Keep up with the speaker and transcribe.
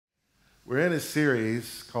We're in a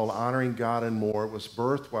series called Honoring God and More. It was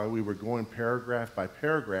birthed while we were going paragraph by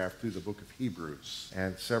paragraph through the book of Hebrews.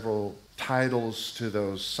 And several titles to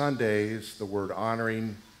those Sundays, the word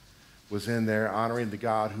honoring was in there, honoring the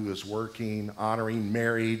God who is working, honoring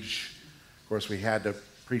marriage. Of course, we had to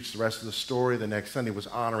preach the rest of the story. The next Sunday was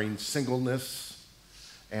honoring singleness.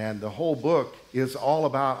 And the whole book is all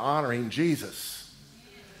about honoring Jesus.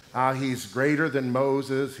 How he's greater than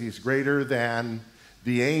Moses, he's greater than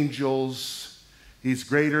the angels, he's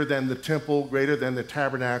greater than the temple, greater than the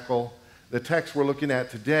tabernacle. The text we're looking at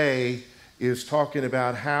today is talking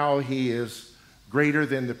about how he is greater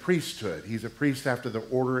than the priesthood. He's a priest after the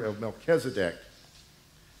order of Melchizedek.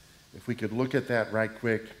 If we could look at that right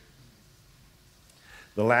quick.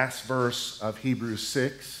 The last verse of Hebrews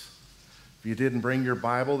 6. If you didn't bring your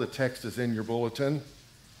Bible, the text is in your bulletin.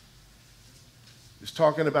 It's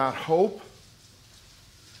talking about hope,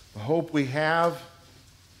 the hope we have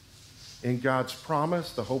in God's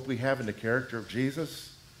promise, the hope we have in the character of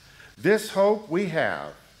Jesus. This hope we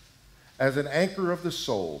have as an anchor of the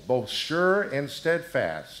soul, both sure and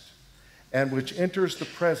steadfast, and which enters the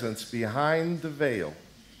presence behind the veil,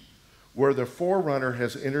 where the forerunner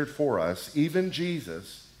has entered for us, even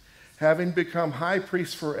Jesus, having become high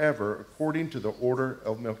priest forever according to the order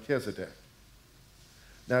of Melchizedek.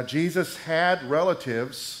 Now, Jesus had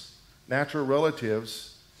relatives, natural relatives,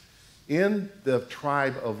 in the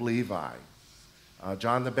tribe of Levi.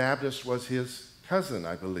 John the Baptist was his cousin,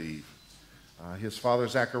 I believe. His father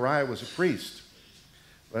Zechariah was a priest.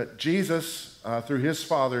 But Jesus, through his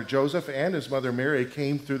father Joseph and his mother Mary,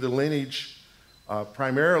 came through the lineage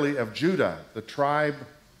primarily of Judah, the tribe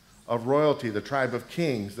of royalty, the tribe of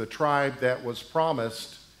kings, the tribe that was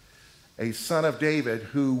promised a son of David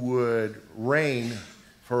who would reign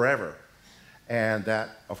forever. And that,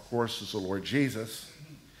 of course, is the Lord Jesus.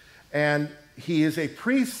 And he is a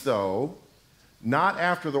priest, though, not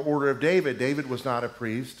after the order of David. David was not a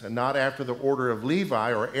priest, and not after the order of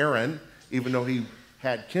Levi or Aaron, even though he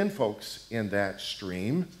had kinfolks in that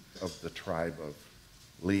stream of the tribe of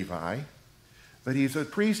Levi. But he's a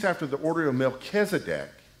priest after the order of Melchizedek,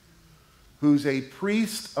 who's a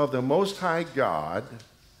priest of the Most High God,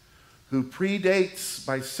 who predates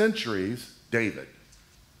by centuries David.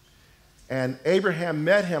 And Abraham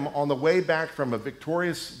met him on the way back from a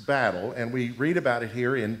victorious battle, and we read about it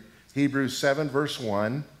here in Hebrews 7, verse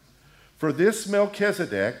 1. For this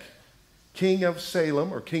Melchizedek, king of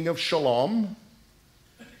Salem, or king of Shalom,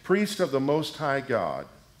 priest of the Most High God,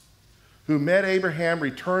 who met Abraham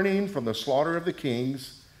returning from the slaughter of the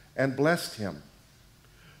kings and blessed him,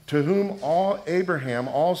 to whom Abraham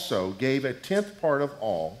also gave a tenth part of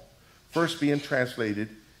all, first being translated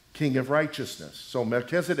King of Righteousness. So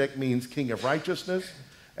Melchizedek means King of Righteousness,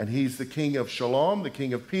 and he's the King of Shalom, the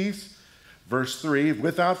King of Peace. Verse 3,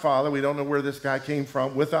 without father, we don't know where this guy came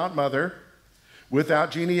from, without mother,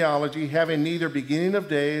 without genealogy, having neither beginning of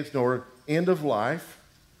days nor end of life,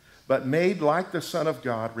 but made like the Son of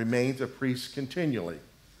God, remains a priest continually.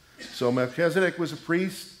 So Melchizedek was a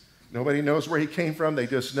priest. Nobody knows where he came from. They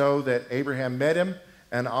just know that Abraham met him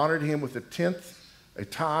and honored him with a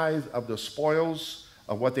tithe of the spoils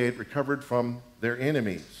of what they had recovered from their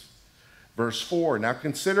enemies. Verse 4, now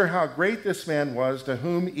consider how great this man was, to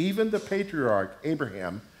whom even the patriarch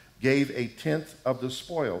Abraham gave a tenth of the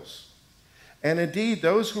spoils. And indeed,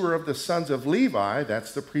 those who are of the sons of Levi,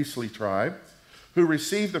 that's the priestly tribe, who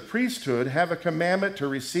receive the priesthood, have a commandment to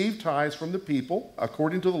receive tithes from the people,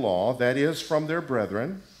 according to the law, that is, from their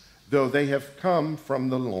brethren, though they have come from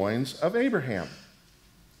the loins of Abraham.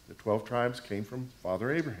 The 12 tribes came from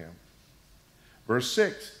Father Abraham. Verse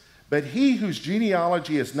 6, but he whose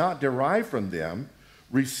genealogy is not derived from them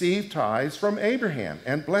received tithes from Abraham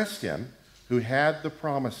and blessed him who had the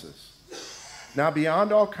promises. Now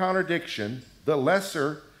beyond all contradiction, the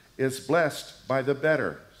lesser is blessed by the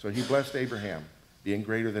better. So he blessed Abraham, being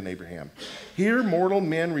greater than Abraham. Here mortal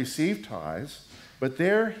men receive tithes, but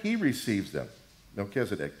there he receives them,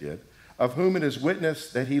 Melchizedek did, of whom it is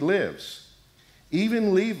witnessed that he lives.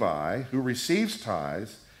 Even Levi, who receives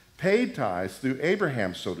tithes, paid tithes through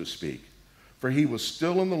Abraham, so to speak, for he was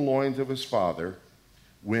still in the loins of his father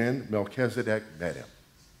when Melchizedek met him.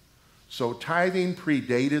 So tithing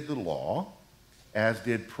predated the law, as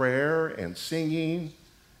did prayer and singing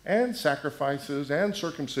and sacrifices and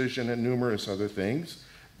circumcision and numerous other things.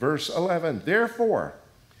 Verse 11, therefore,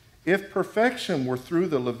 if perfection were through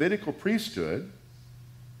the Levitical priesthood,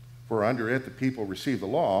 for under it the people received the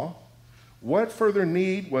law, what further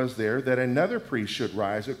need was there that another priest should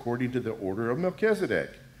rise according to the order of Melchizedek,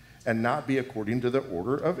 and not be according to the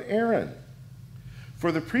order of Aaron?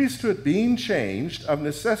 For the priesthood being changed, of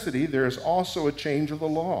necessity there is also a change of the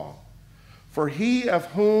law. For he of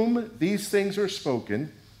whom these things are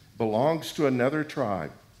spoken belongs to another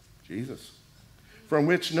tribe, Jesus, from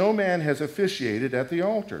which no man has officiated at the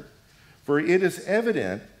altar. For it is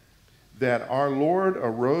evident that our Lord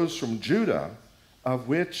arose from Judah, of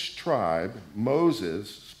which tribe Moses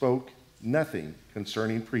spoke nothing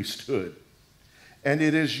concerning priesthood. And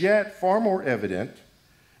it is yet far more evident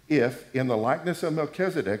if, in the likeness of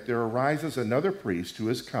Melchizedek, there arises another priest who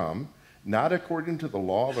has come, not according to the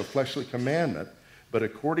law of a fleshly commandment, but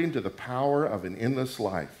according to the power of an endless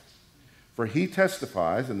life. For he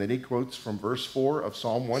testifies, and then he quotes from verse 4 of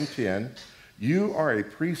Psalm 110, "You are a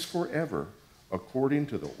priest forever, according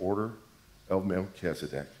to the order of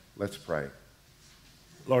Melchizedek." Let's pray.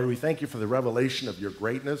 Lord, we thank you for the revelation of your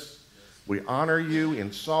greatness. We honor you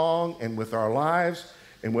in song and with our lives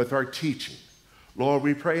and with our teaching. Lord,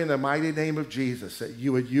 we pray in the mighty name of Jesus that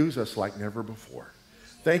you would use us like never before.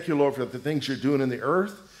 Thank you, Lord, for the things you're doing in the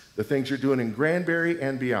earth, the things you're doing in Granbury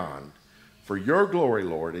and beyond. For your glory,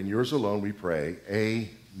 Lord, and yours alone we pray.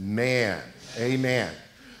 Amen. Amen.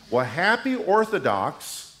 Well, happy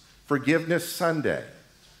Orthodox Forgiveness Sunday.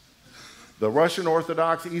 The Russian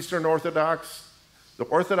Orthodox, Eastern Orthodox, the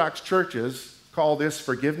Orthodox churches call this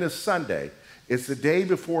Forgiveness Sunday. It's the day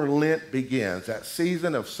before Lent begins, that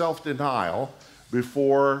season of self-denial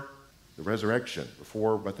before the resurrection,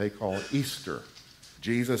 before what they call Easter.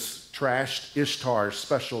 Jesus trashed Ishtar's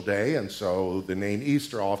special day, and so the name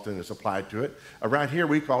Easter often is applied to it. Around here,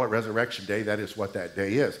 we call it Resurrection Day. That is what that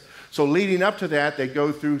day is. So leading up to that, they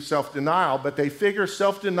go through self-denial, but they figure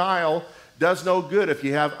self-denial does no good if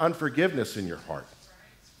you have unforgiveness in your heart.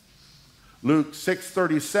 Luke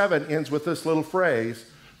 6:37 ends with this little phrase,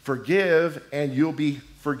 "Forgive and you'll be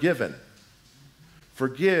forgiven."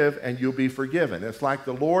 Forgive and you'll be forgiven. It's like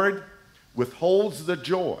the Lord withholds the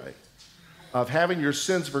joy of having your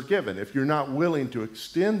sins forgiven if you're not willing to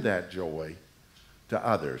extend that joy to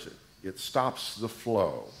others. It stops the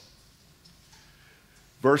flow.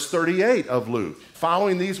 Verse 38 of Luke,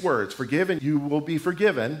 following these words, "Forgive and you will be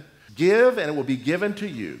forgiven. Give and it will be given to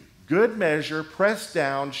you. Good measure, pressed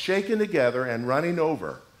down, shaken together, and running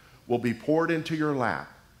over will be poured into your lap.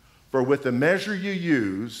 For with the measure you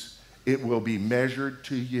use, it will be measured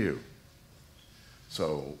to you."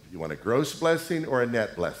 So you want a gross blessing or a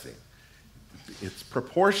net blessing? It's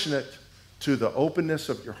proportionate to the openness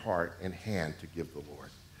of your heart and hand to give the Lord.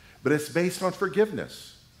 But it's based on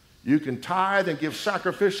forgiveness. You can tithe and give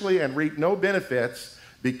sacrificially and reap no benefits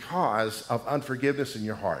because of unforgiveness in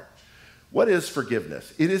your heart. What is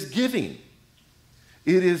forgiveness? It is giving.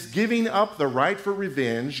 It is giving up the right for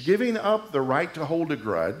revenge, giving up the right to hold a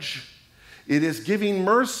grudge. It is giving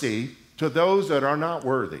mercy to those that are not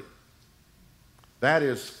worthy. That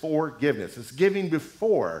is forgiveness. It's giving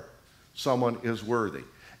before someone is worthy.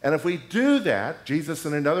 And if we do that, Jesus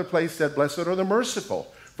in another place said, "Blessed are the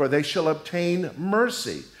merciful, for they shall obtain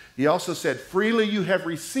mercy." He also said, "Freely you have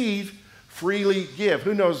received, freely give."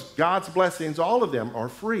 Who knows? God's blessings, all of them are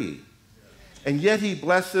free. And yet he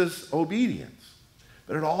blesses obedience.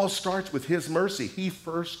 But it all starts with his mercy. He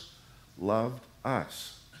first loved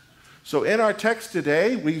us. So in our text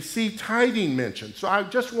today, we see tithing mentioned. So I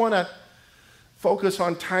just want to focus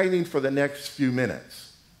on tithing for the next few minutes.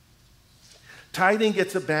 Tithing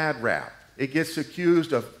gets a bad rap. It gets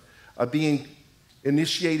accused of being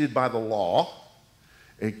initiated by the law,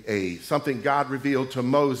 something God revealed to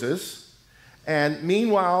Moses. And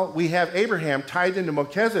meanwhile, we have Abraham tied into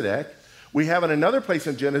Melchizedek. We have in another place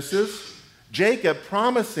in Genesis, Jacob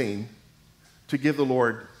promising to give the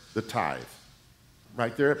Lord the tithe.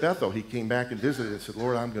 Right there at Bethel, he came back and visited and said,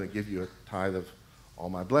 "Lord, I'm going to give you a tithe of all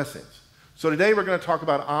my blessings." So today we're going to talk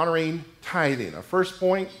about honoring tithing. Our first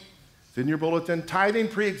point is in your bulletin. Tithing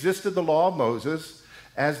pre-existed the law of Moses,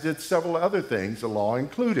 as did several other things the law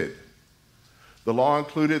included. The law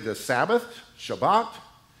included the Sabbath, Shabbat,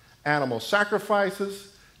 animal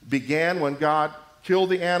sacrifices, began when God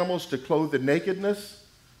killed the animals to clothe the nakedness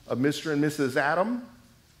of Mr. and Mrs. Adam.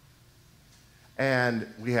 And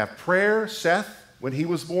we have prayer. Seth, when he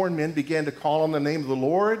was born, men began to call on the name of the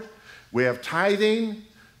Lord. We have tithing.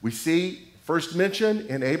 We see first mention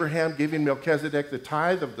in Abraham giving Melchizedek the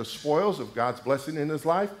tithe of the spoils of God's blessing in his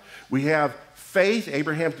life. We have faith.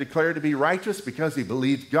 Abraham declared to be righteous because he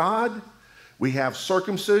believed God. We have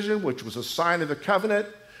circumcision, which was a sign of the covenant.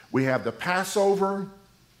 We have the Passover,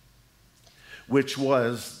 which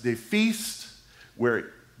was the feast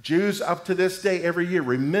where Jews up to this day every year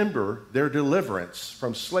remember their deliverance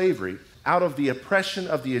from slavery out of the oppression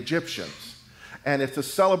of the Egyptians. And it's a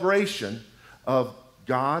celebration of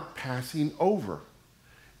God passing over.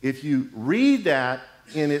 If you read that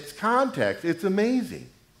in its context, it's amazing.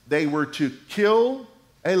 They were to kill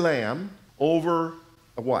a lamb over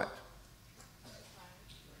a what?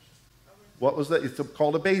 What was that? It's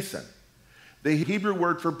called a basin. The Hebrew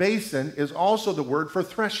word for basin is also the word for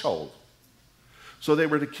threshold. So they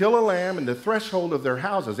were to kill a lamb in the threshold of their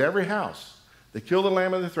houses, every house. They killed the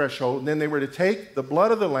lamb in the threshold, and then they were to take the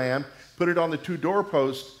blood of the lamb, put it on the two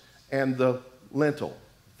doorposts and the lintel,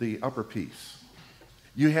 the upper piece.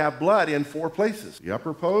 You have blood in four places: the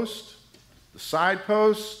upper post, the side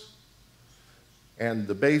post, and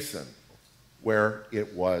the basin where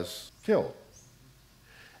it was killed.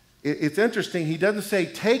 It's interesting, he doesn't say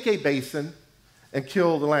take a basin and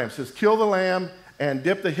kill the lamb. He says kill the lamb and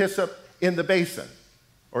dip the hyssop in the basin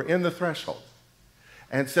or in the threshold.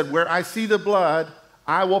 And said, where I see the blood,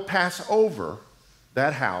 I will pass over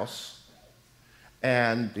that house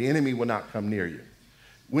and the enemy will not come near you.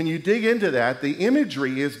 When you dig into that, the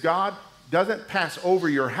imagery is God doesn't pass over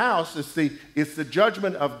your house. It's the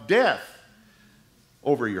judgment of death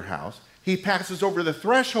over your house. He passes over the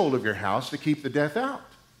threshold of your house to keep the death out.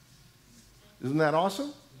 Isn't that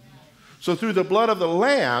awesome? So through the blood of the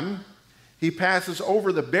Lamb, he passes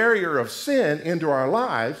over the barrier of sin into our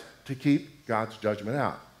lives to keep God's judgment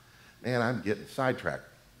out. Man, I'm getting sidetracked.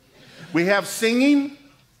 We have singing.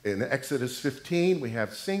 In Exodus 15, we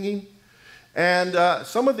have singing. And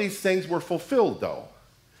some of these things were fulfilled, though.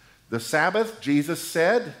 The Sabbath, Jesus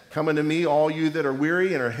said, come unto me, all you that are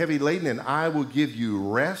weary and are heavy laden, and I will give you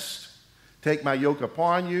rest. Take my yoke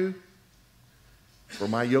upon you, for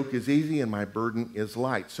my yoke is easy and my burden is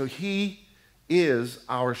light. So he is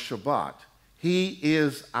our Shabbat. He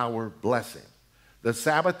is our blessing. The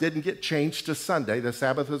Sabbath didn't get changed to Sunday. The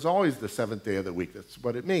Sabbath is always the seventh day of the week. That's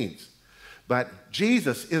what it means. But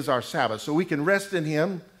Jesus is our Sabbath, so we can rest in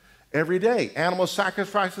him every day. Animal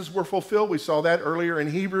sacrifices were fulfilled. We saw that earlier in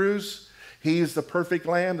Hebrews. He's the perfect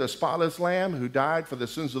lamb, the spotless lamb who died for the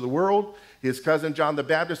sins of the world. His cousin John the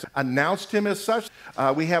Baptist announced him as such.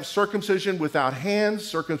 We have circumcision without hands,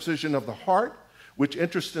 circumcision of the heart, which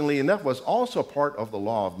interestingly enough was also part of the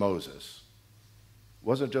law of Moses. It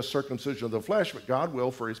wasn't just circumcision of the flesh, but God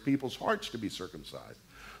willed for his people's hearts to be circumcised.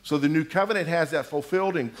 So the new covenant has that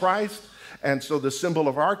fulfilled in Christ. And so the symbol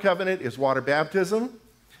of our covenant is water baptism.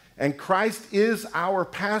 And Christ is our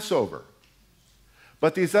Passover.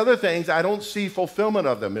 But these other things, I don't see fulfillment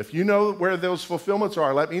of them. If you know where those fulfillments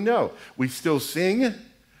are, let me know. We still sing,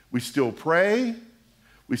 we still pray,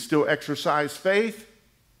 we still exercise faith,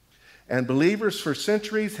 and believers for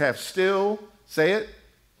centuries have still, say it,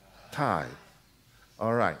 tithe.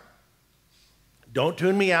 All right. Don't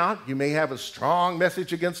tune me out. You may have a strong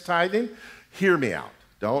message against tithing. Hear me out.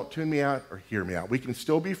 Don't tune me out or hear me out. We can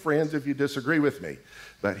still be friends if you disagree with me,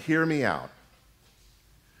 but hear me out.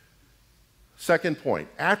 Second point,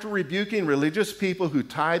 after rebuking religious people who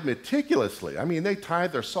tithe meticulously, they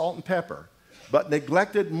tithe their salt and pepper, but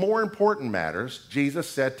neglected more important matters, Jesus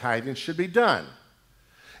said tithing should be done.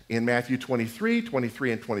 In Matthew 23,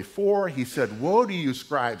 23 and 24, he said, woe to you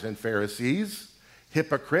scribes and Pharisees,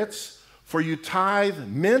 hypocrites, for you tithe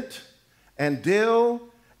mint and dill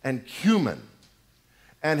and cumin,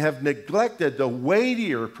 and have neglected the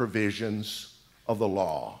weightier provisions of the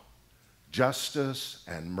law, justice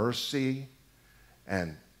and mercy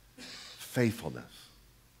and faithfulness.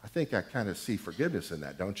 I think I kind of see forgiveness in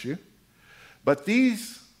that, don't you? But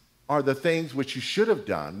these are the things which you should have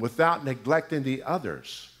done without neglecting the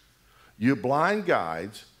others. You blind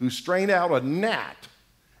guides who strain out a gnat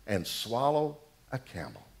and swallow a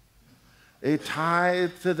camel. They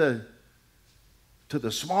tithe to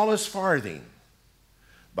the smallest farthing,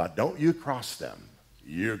 but don't you cross them.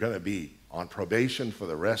 You're going to be on probation for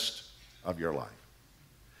the rest of your life.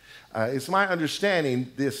 It's my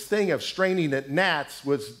understanding this thing of straining at gnats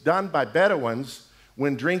was done by Bedouins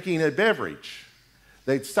when drinking a beverage.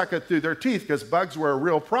 They'd stuck it through their teeth because bugs were a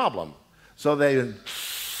real problem. So they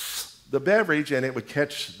the beverage and it would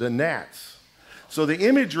catch the gnats. So the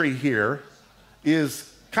imagery here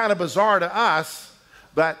is kind of bizarre to us,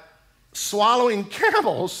 but swallowing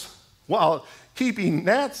camels while keeping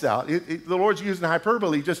gnats out, the Lord's using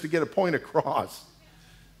hyperbole just to get a point across.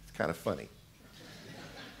 It's kind of funny.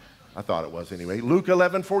 I thought it was anyway. Luke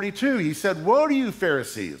 11:42, he said, woe to you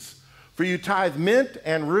Pharisees, for you tithe mint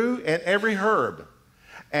and rue and every herb.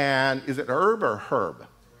 And is it herb or herb?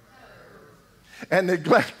 And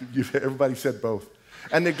neglect, everybody said both.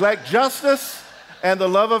 And neglect justice and the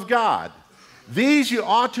love of God. These you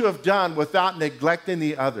ought to have done without neglecting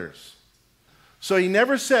the others. So he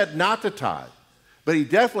never said not to tithe, but he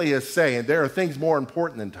definitely is saying there are things more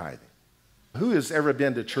important than tithing. Who has ever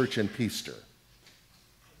been to church in Peaster?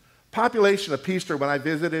 Population of Peaster when I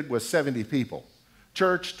visited was 70 people.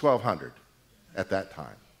 Church, 1,200 at that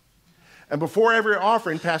time. And before every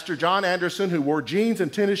offering, Pastor John Anderson, who wore jeans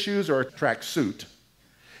and tennis shoes or a track suit,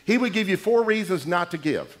 he would give you 4 reasons not to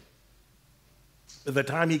give. By the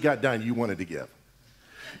time he got done, you wanted to give.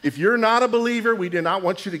 If you're not a believer, we do not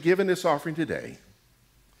want you to give in this offering today.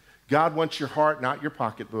 God wants your heart, not your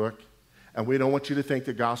pocketbook. And we don't want you to think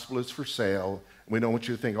the gospel is for sale. We don't want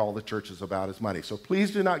you to think all the church is about is money. So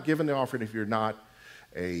please do not give in the offering if you're not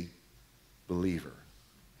a believer.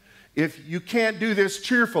 If you can't do this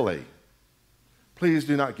cheerfully, please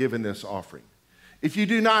do not give in this offering. If you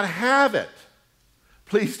do not have it,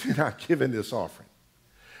 please do not give in this offering.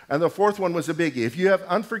 And the 4th one was a biggie. If you have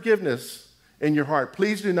unforgiveness in your heart,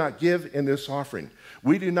 please do not give in this offering.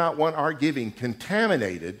 We do not want our giving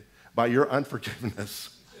contaminated by your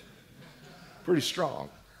unforgiveness. Pretty strong.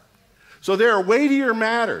 So there are weightier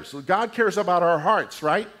matters. God cares about our hearts,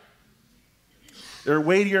 right? There are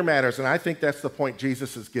weightier matters, and I think that's the point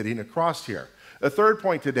Jesus is getting across here. The 3rd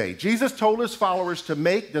point today, Jesus told his followers to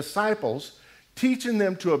make disciples, teaching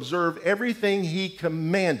them to observe everything he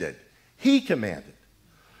commanded. He commanded.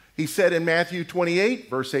 He said in Matthew 28,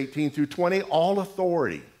 verse 18 through 20, all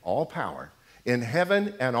authority, all power in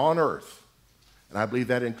heaven and on earth, and I believe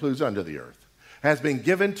that includes under the earth, has been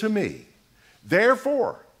given to me.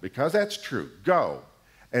 Therefore, because that's true, go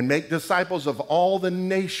and make disciples of all the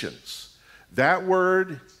nations. That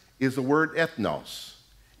word is the word ethnos.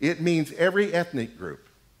 It means every ethnic group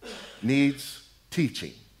needs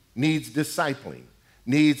teaching, needs discipling,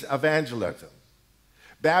 needs evangelism.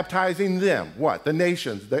 Baptizing them, what? The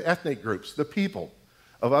nations, the ethnic groups, the people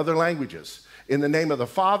of other languages. In the name of the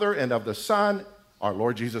Father and of the Son, our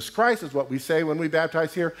Lord Jesus Christ is what we say when we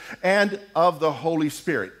baptize here, and of the Holy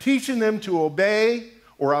Spirit. Teaching them to obey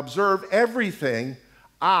or observe everything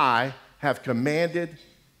I have commanded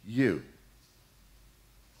you.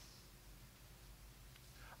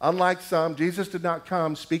 Unlike some, Jesus did not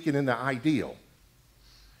come speaking in the ideal.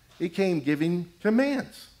 He came giving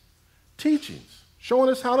commands, teachings, showing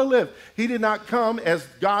us how to live. He did not come as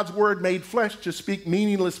God's word made flesh to speak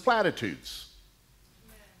meaningless platitudes.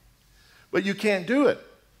 But you can't do it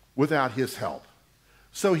without his help.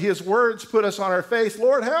 So his words put us on our face.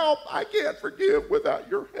 Lord, help. I can't forgive without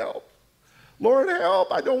your help. Lord,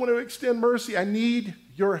 help. I don't want to extend mercy. I need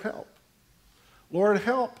your help. Lord,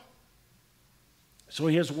 help. So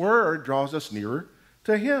his word draws us nearer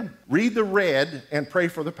to him. Read the red and pray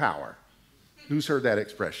for the power. Who's heard that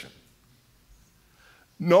expression?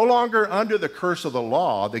 No longer under the curse of the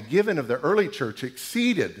law, the giving of the early church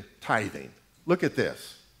exceeded tithing. Look at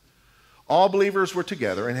this. All believers were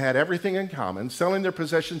together and had everything in common, selling their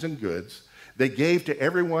possessions and goods. They gave to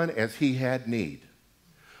everyone as he had need.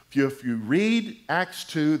 If you read Acts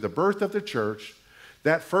 2, the birth of the church,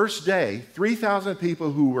 that first day, 3,000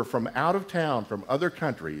 people who were from out of town, from other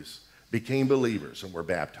countries, became believers and were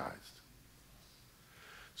baptized.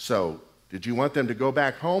 So, did you want them to go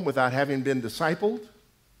back home without having been discipled?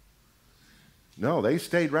 No, they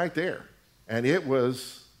stayed right there. And it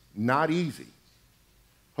was not easy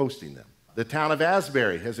hosting them. The town of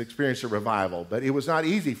Asbury has experienced a revival, but it was not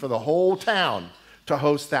easy for the whole town to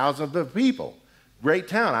host thousands of people. Great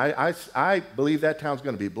town. I believe that town's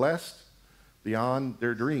going to be blessed beyond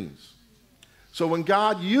their dreams. So when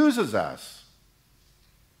God uses us,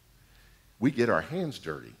 we get our hands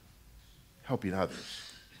dirty helping others.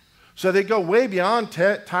 So they go way beyond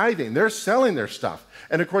tithing. They're selling their stuff.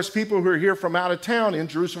 And of course, people who are here from out of town, in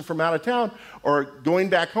Jerusalem from out of town, are going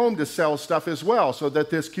back home to sell stuff as well, so that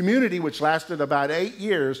this community, which lasted about 8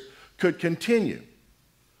 years, could continue.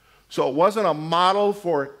 So it wasn't a model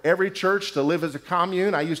for every church to live as a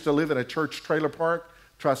commune. I used to live in a church trailer park.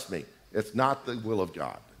 Trust me, it's not the will of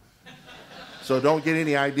God. So don't get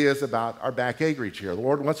any ideas about our back acreage here. The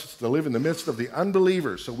Lord wants us to live in the midst of the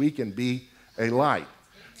unbelievers so we can be a light.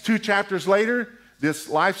 2 chapters later, this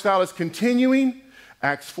lifestyle is continuing.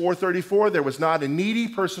 Acts 4:34, there was not a needy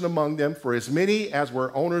person among them, for as many as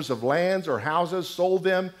were owners of lands or houses sold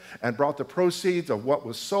them and brought the proceeds of what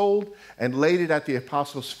was sold and laid it at the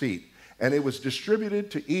apostles' feet. And it was distributed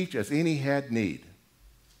to each as any had need.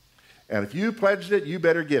 And if you pledged it, you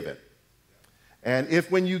better give it. And if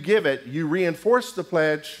when you give it, you reinforce the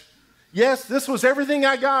pledge, yes, this was everything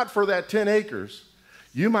I got for that 10 acres,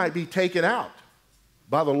 you might be taken out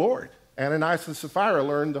by the Lord. Ananias and Sapphira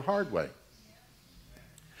learned the hard way.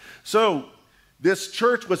 So this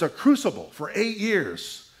church was a crucible for 8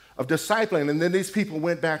 years of discipling, and then these people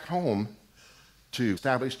went back home to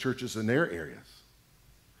establish churches in their areas.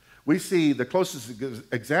 We see the closest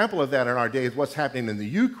example of that in our day is what's happening in the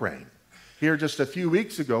Ukraine. Here just a few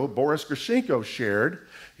weeks ago, Boris Grushenko shared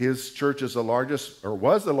his church is the largest, or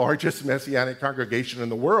was the largest Messianic congregation in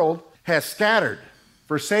the world, has scattered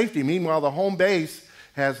for safety. Meanwhile, the home base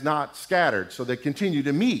has not scattered, so they continue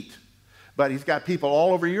to meet. But he's got people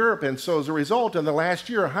all over Europe, and so as a result, in the last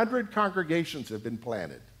year, 100 congregations have been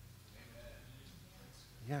planted.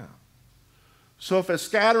 Yeah. So if a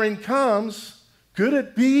scattering comes, could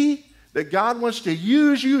it be that God wants to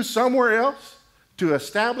use you somewhere else to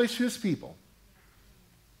establish his people?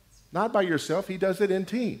 Not by yourself, he does it in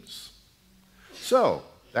teams. So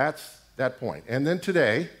that's that point. And then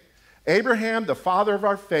today, Abraham, the father of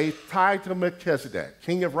our faith, tied to Melchizedek,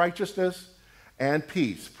 king of righteousness and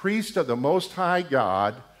peace, priest of the Most High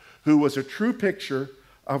God, who was a true picture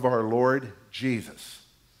of our Lord Jesus.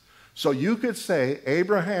 So you could say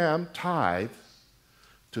Abraham tithed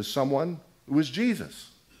to someone who was Jesus.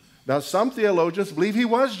 Now, some theologians believe he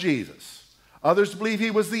was Jesus. Others believe he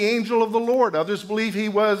was the angel of the Lord. Others believe he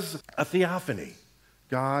was a theophany.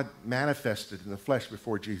 God manifested in the flesh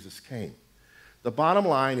before Jesus came. The bottom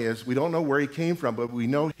line is we don't know where he came from, but we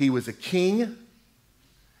know he was a king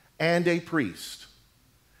and a priest.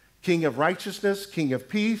 King of righteousness, king of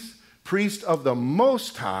peace, priest of the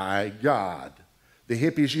Most High God. The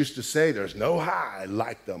hippies used to say, there's no high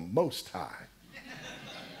like the Most High.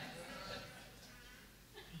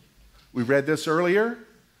 We read this earlier,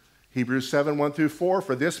 Hebrews 7, 1 through 4.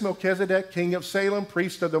 For this Melchizedek, king of Salem,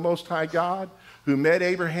 priest of the Most High God, who met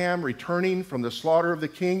Abraham returning from the slaughter of the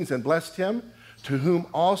kings and blessed him, to whom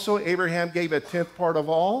also Abraham gave a tenth part of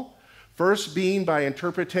all, first being by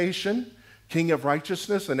interpretation, king of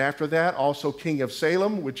righteousness, and after that also king of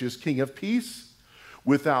Salem, which is king of peace,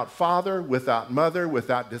 without father, without mother,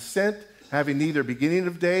 without descent, having neither beginning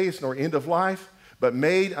of days nor end of life, but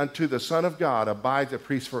made unto the Son of God, abides a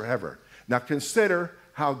priest forever. Now consider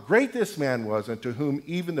how great this man was, unto whom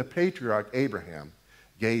even the patriarch Abraham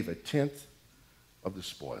gave a tenth of the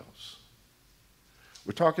spoils.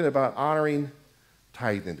 We're talking about honoring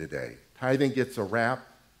tithing today. Tithing gets a rap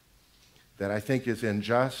that I think is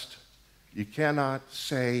unjust. You cannot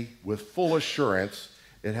say with full assurance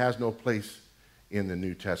it has no place in the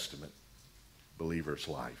New Testament believer's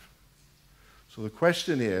life. So the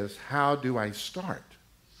question is, how do I start?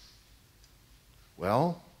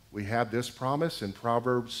 Well, we have this promise in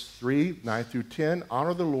Proverbs 3, 9 through 10.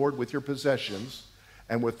 Honor the Lord with your possessions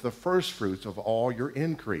and with the first fruits of all your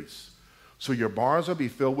increase. So your barns will be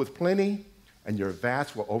filled with plenty and your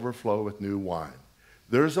vats will overflow with new wine.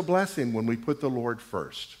 There's a blessing when we put the Lord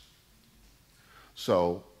first.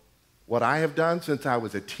 So what I have done since I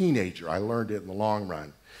was a teenager, I learned it in the long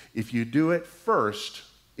run. If you do it first,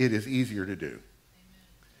 it is easier to do. Amen.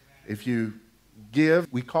 If you give,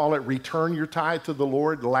 we call it return your tithe to the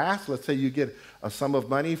Lord last. Let's say you get a sum of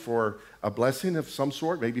money for a blessing of some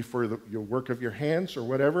sort, maybe for your work of your hands or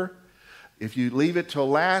whatever. If you leave it till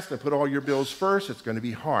last and put all your bills first, it's going to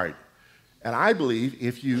be hard. And I believe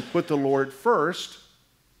if you put the Lord first,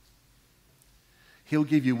 he'll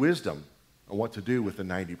give you wisdom on what to do with the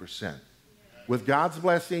 90%. With God's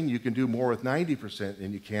blessing, you can do more with 90%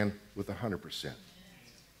 than you can with 100%.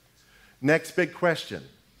 Next big question.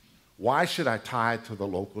 Why should I tithe to the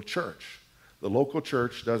local church? The local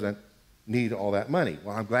church doesn't need all that money.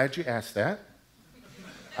 Well, I'm glad you asked that.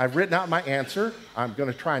 I've written out my answer. I'm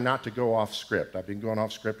going to try not to go off script. I've been going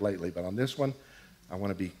off script lately, but on this one, I want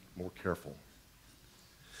to be more careful.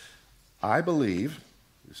 I believe,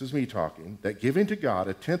 this is me talking, that giving to God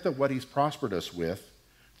a tenth of what he's prospered us with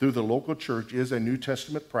through the local church is a New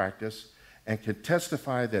Testament practice and can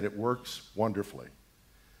testify that it works wonderfully.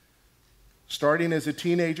 Starting as a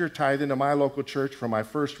teenager, tithing to my local church for my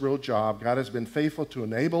first real job, God has been faithful to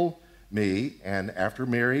enable me, and after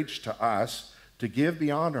marriage to us, to give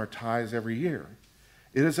beyond our tithes every year.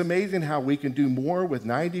 It is amazing how we can do more with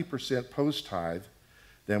 90% post-tithe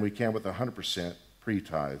than we can with 100%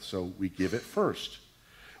 pre-tithe, so we give it first.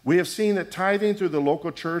 We have seen that tithing through the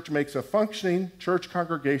local church makes a functioning church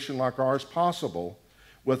congregation like ours possible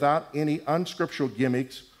without any unscriptural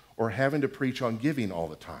gimmicks or having to preach on giving all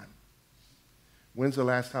the time. When's the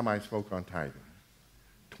last time I spoke on tithing?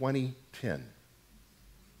 2010.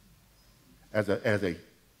 As a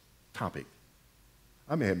topic.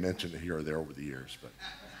 I may have mentioned it here or there over the years, but.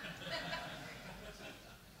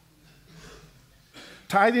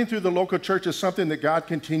 Tithing through the local church is something that God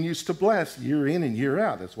continues to bless year in and year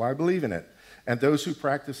out. That's why I believe in it. And those who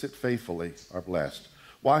practice it faithfully are blessed.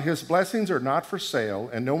 While his blessings are not for sale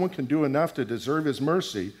and no one can do enough to deserve his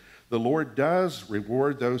mercy, the Lord does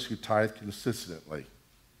reward those who tithe consistently.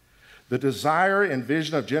 The desire and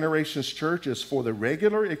vision of Generations Church is for the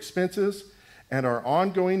regular expenses and our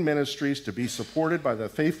ongoing ministries to be supported by the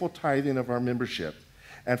faithful tithing of our membership,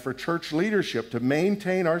 and for church leadership to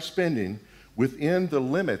maintain our spending within the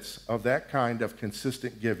limits of that kind of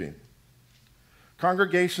consistent giving.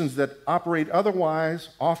 Congregations that operate otherwise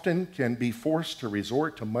often can be forced to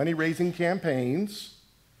resort to money-raising campaigns.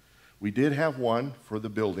 We did have one for the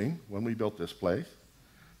building when we built this place.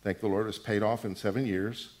 Thank the Lord, it's paid off in 7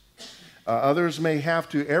 years. Others may have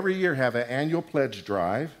to every year have an annual pledge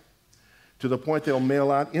drive to the point they'll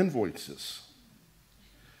mail out invoices.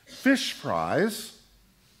 Fish fries,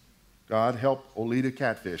 God help Oleta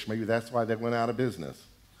Catfish. Maybe that's why they went out of business,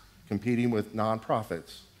 competing with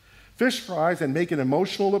nonprofits. Fish fries and making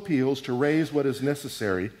emotional appeals to raise what is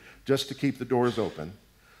necessary just to keep the doors open.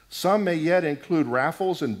 Some may yet include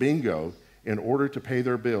raffles and bingo in order to pay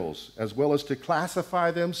their bills, as well as to classify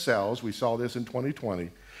themselves, we saw this in 2020,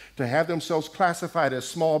 to have themselves classified as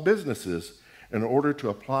small businesses in order to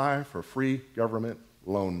apply for free government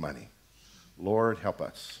loan money. Lord, help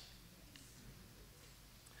us.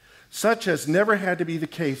 Such has never had to be the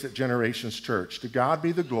case at Generations Church. To God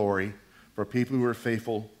be the glory for people who are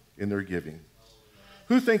faithful in their giving.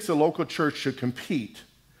 Who thinks the local church should compete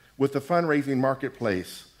with the fundraising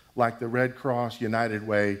marketplace like the Red Cross, United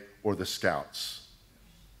Way, or the Scouts?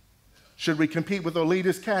 Should we compete with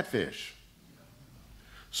Oleta's Catfish?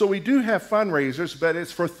 So we do have fundraisers, but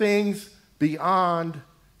it's for things beyond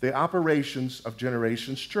the operations of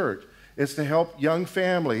Generations Church. It's to help young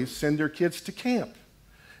families send their kids to camp.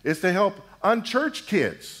 It's to help unchurched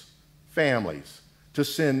kids, families, to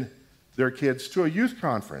send their kids to a youth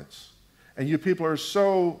conference. And you people are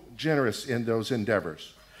so generous in those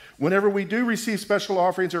endeavors. Whenever we do receive special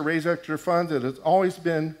offerings or raise extra funds, it has always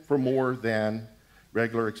been for more than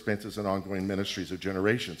regular expenses and ongoing ministries of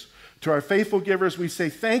Generations. To our faithful givers, we say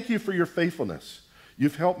thank you for your faithfulness.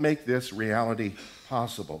 You've helped make this reality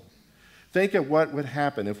possible. Think of what would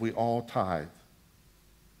happen if we all tithe.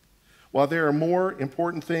 While there are more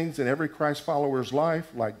important things in every Christ follower's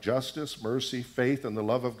life, like justice, mercy, faith, and the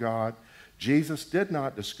love of God, Jesus did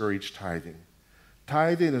not discourage tithing.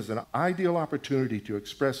 Tithing is an ideal opportunity to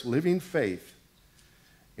express living faith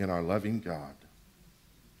in our loving God.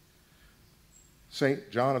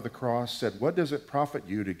 St. John of the Cross said, "What does it profit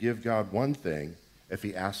you to give God one thing if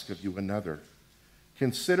he asks of you another?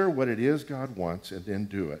 Consider what it is God wants and then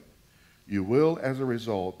do it. You will, as a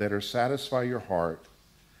result, better satisfy your heart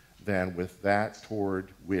than with that toward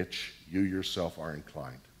which you yourself are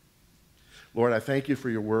inclined." Lord, I thank you for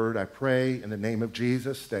your word. I pray in the name of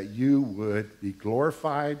Jesus that you would be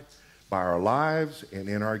glorified by our lives and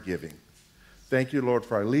in our giving. Thank you, Lord,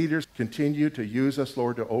 for our leaders. Continue to use us,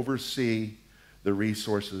 Lord, to oversee the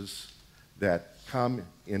resources that come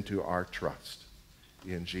into our trust.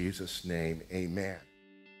 In Jesus' name, amen.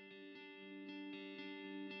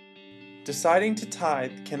 Deciding to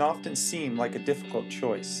tithe can often seem like a difficult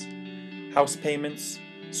choice. House payments,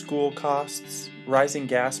 school costs, rising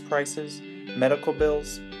gas prices, medical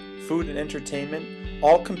bills, food and entertainment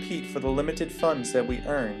all compete for the limited funds that we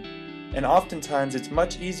earn, and oftentimes it's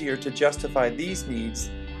much easier to justify these needs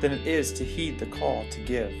than it is to heed the call to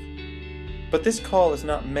give. But this call is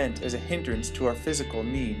not meant as a hindrance to our physical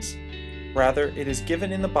needs. Rather, it is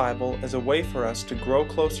given in the Bible as a way for us to grow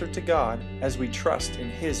closer to God as we trust in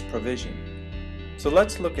His provision. So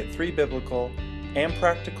let's look at 3 biblical and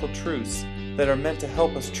practical truths that are meant to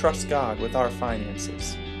help us trust God with our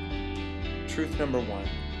finances. Truth number 1.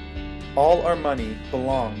 All our money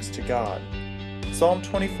belongs to God. Psalm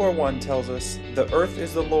 24:1 tells us, "The earth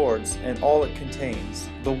is the Lord's and all it contains,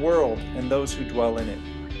 the world and those who dwell in it."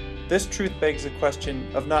 This truth begs the question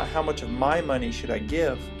of not how much of my money should I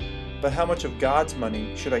give, but how much of God's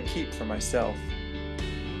money should I keep for myself.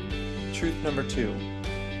 Truth number 2.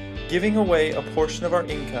 Giving away a portion of our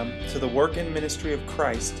income to the work and ministry of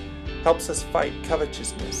Christ helps us fight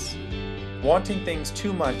covetousness. Wanting things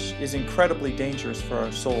too much is incredibly dangerous for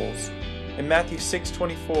our souls. In Matthew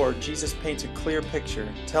 6:24, Jesus paints a clear picture,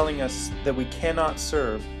 telling us that we cannot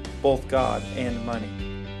serve both God and money.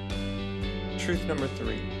 Truth number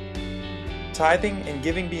 3. Tithing and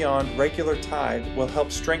giving beyond regular tithe will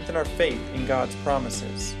help strengthen our faith in God's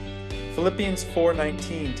promises. Philippians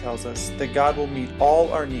 4:19 tells us that God will meet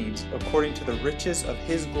all our needs according to the riches of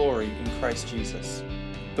His glory in Christ Jesus.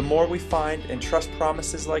 The more we find and trust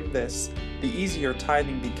promises like this, the easier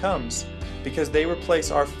tithing becomes, because they replace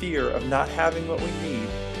our fear of not having what we need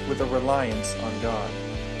with a reliance on God.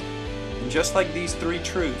 And just like these 3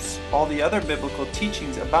 truths, all the other biblical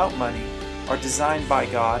teachings about money are designed by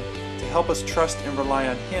God to help us trust and rely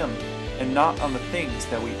on Him and not on the things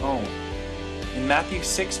that we own. In Matthew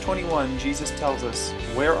 6:21, Jesus tells us,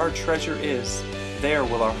 "Where our treasure is, there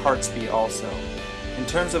will our hearts be also." In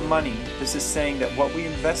terms of money, this is saying that what we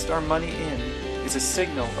invest our money in is a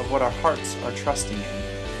signal of what our hearts are trusting in.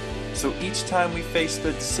 So each time we face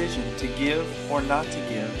the decision to give or not to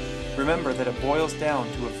give, Remember that it boils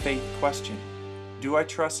down to a faith question. Do I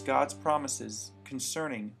trust God's promises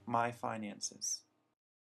concerning my finances?